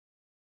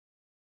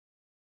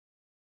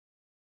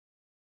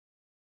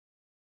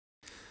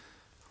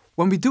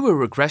When we do a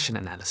regression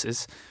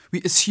analysis,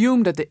 we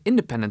assume that the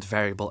independent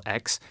variable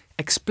x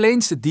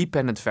explains the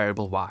dependent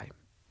variable y.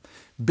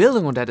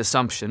 Building on that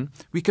assumption,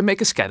 we can make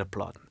a scatter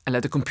plot and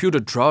let the computer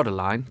draw the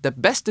line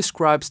that best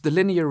describes the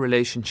linear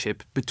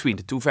relationship between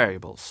the two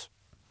variables.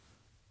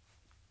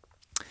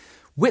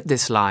 With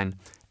this line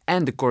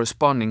and the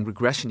corresponding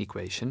regression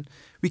equation,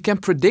 we can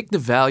predict the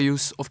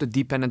values of the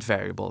dependent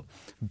variable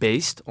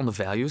based on the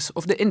values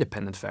of the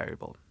independent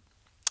variable.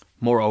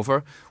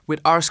 Moreover,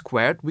 with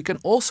r², we can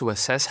also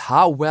assess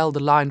how well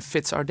the line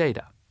fits our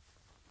data.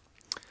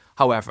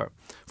 However,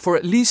 for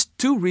at least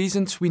two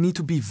reasons we need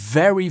to be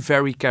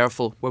very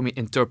careful when we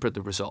interpret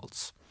the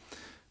results.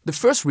 The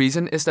first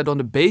reason is that on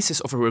the basis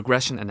of a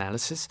regression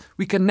analysis,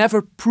 we can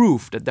never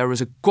prove that there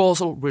is a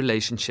causal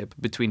relationship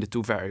between the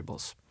two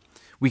variables.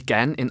 We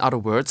can, in other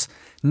words,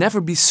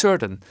 never be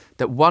certain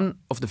that one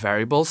of the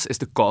variables is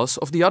the cause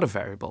of the other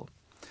variable.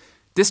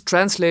 This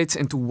translates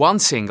into one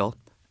single,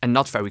 and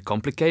not very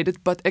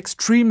complicated, but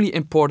extremely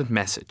important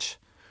message.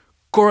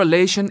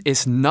 Correlation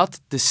is not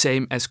the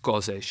same as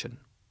causation.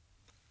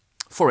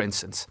 For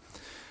instance,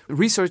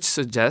 research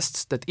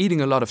suggests that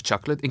eating a lot of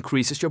chocolate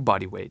increases your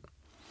body weight.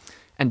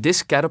 And this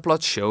scatter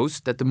plot shows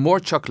that the more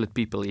chocolate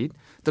people eat,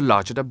 the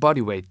larger their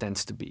body weight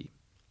tends to be.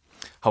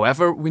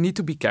 However, we need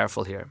to be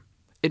careful here.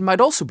 It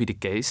might also be the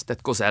case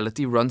that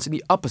causality runs in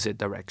the opposite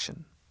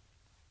direction.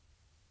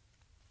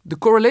 The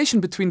correlation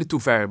between the two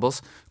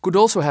variables could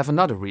also have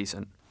another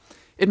reason.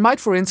 It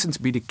might, for instance,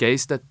 be the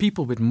case that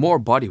people with more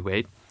body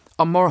weight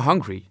are more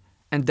hungry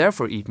and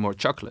therefore eat more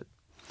chocolate.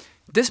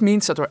 This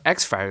means that our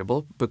x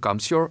variable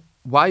becomes your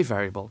y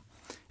variable,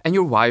 and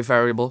your y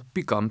variable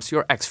becomes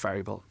your x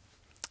variable.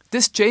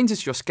 This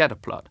changes your scatter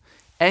plot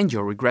and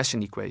your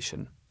regression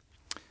equation.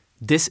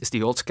 This is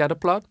the old scatter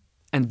plot,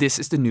 and this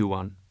is the new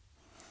one.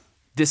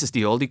 This is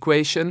the old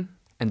equation,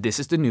 and this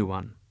is the new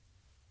one.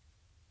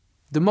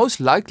 The most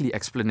likely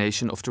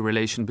explanation of the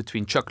relation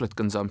between chocolate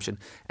consumption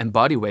and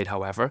body weight,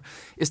 however,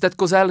 is that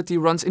causality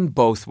runs in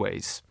both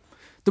ways.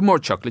 The more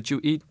chocolate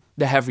you eat,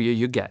 the heavier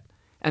you get,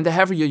 and the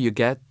heavier you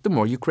get, the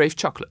more you crave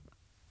chocolate.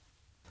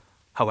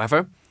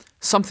 However,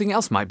 something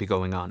else might be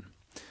going on.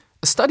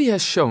 A study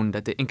has shown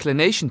that the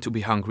inclination to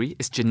be hungry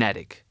is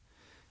genetic.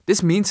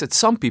 This means that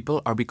some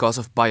people are, because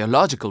of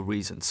biological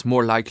reasons,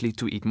 more likely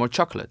to eat more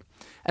chocolate,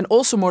 and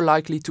also more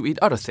likely to eat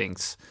other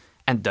things,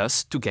 and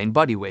thus to gain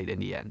body weight in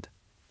the end.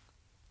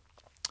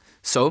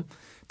 So,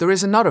 there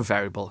is another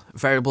variable,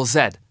 variable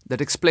z,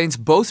 that explains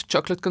both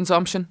chocolate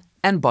consumption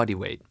and body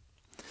weight.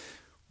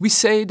 We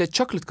say that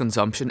chocolate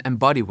consumption and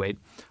body weight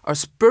are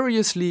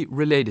spuriously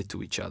related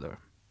to each other.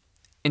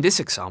 In this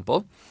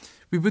example,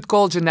 we would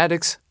call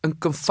genetics a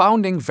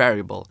confounding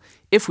variable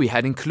if we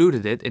had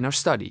included it in our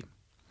study.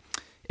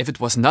 If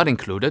it was not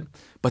included,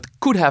 but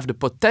could have the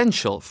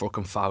potential for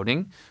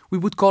confounding, we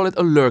would call it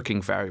a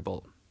lurking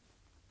variable.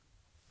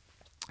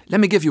 Let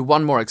me give you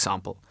one more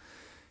example.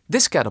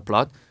 This scatter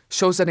plot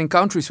shows that in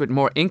countries with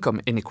more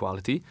income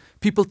inequality,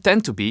 people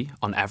tend to be,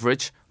 on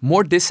average,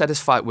 more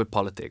dissatisfied with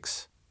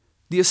politics.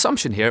 The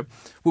assumption here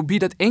would be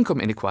that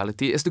income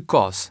inequality is the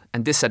cause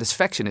and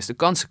dissatisfaction is the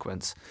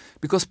consequence,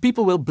 because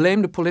people will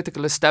blame the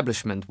political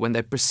establishment when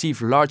they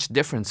perceive large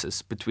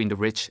differences between the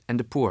rich and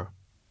the poor.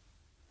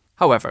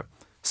 However,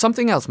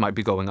 something else might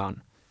be going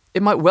on.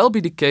 It might well be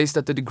the case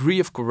that the degree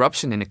of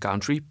corruption in a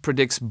country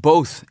predicts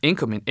both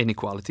income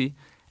inequality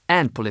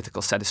and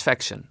political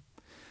satisfaction.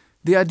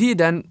 The idea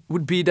then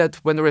would be that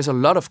when there is a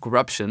lot of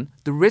corruption,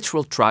 the rich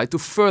will try to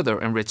further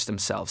enrich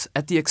themselves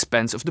at the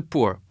expense of the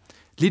poor,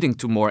 leading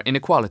to more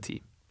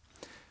inequality.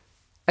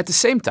 At the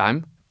same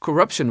time,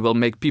 corruption will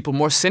make people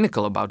more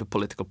cynical about the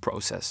political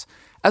process,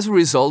 as a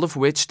result of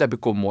which they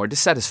become more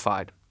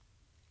dissatisfied.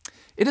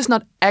 It is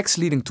not x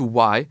leading to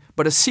y,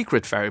 but a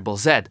secret variable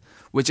z,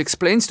 which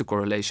explains the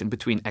correlation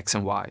between x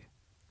and y.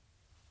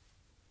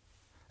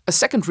 A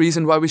second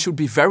reason why we should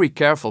be very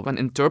careful when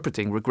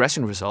interpreting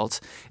regression results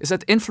is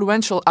that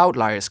influential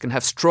outliers can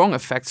have strong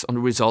effects on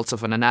the results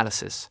of an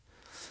analysis.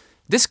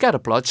 This scatter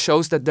plot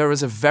shows that there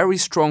is a very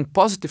strong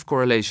positive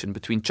correlation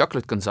between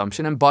chocolate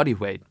consumption and body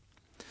weight.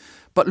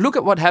 But look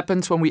at what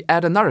happens when we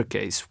add another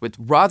case with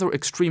rather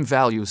extreme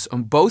values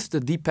on both the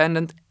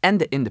dependent and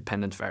the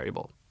independent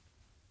variable.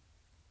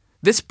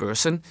 This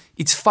person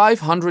eats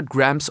 500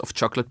 grams of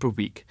chocolate per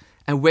week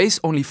and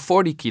weighs only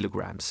 40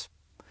 kilograms.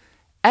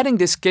 Adding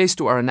this case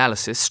to our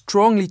analysis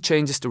strongly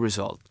changes the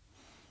result.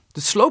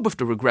 The slope of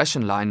the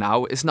regression line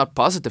now is not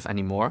positive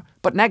anymore,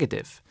 but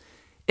negative,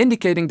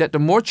 indicating that the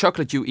more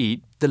chocolate you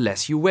eat, the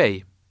less you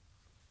weigh.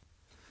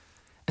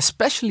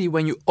 Especially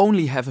when you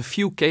only have a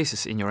few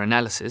cases in your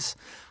analysis,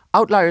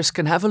 outliers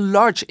can have a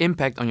large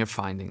impact on your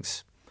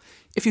findings.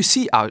 If you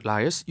see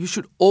outliers, you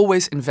should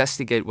always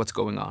investigate what's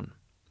going on.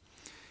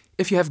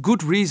 If you have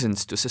good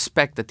reasons to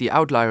suspect that the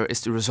outlier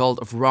is the result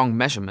of wrong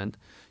measurement,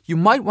 you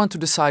might want to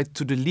decide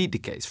to delete the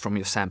case from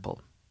your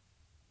sample.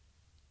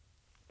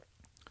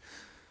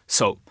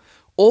 So,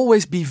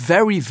 always be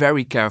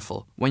very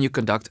careful when you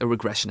conduct a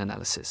regression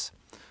analysis.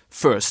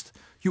 First,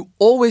 You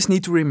always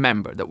need to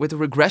remember that with a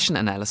regression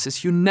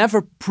analysis, you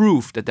never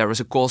prove that there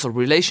is a causal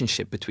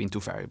relationship between two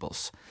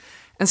variables.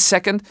 And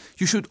second,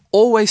 you should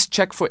always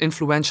check for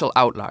influential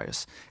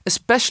outliers,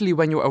 especially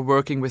when you are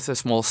working with a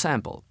small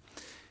sample.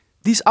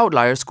 These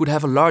outliers could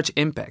have a large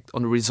impact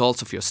on the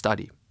results of your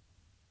study.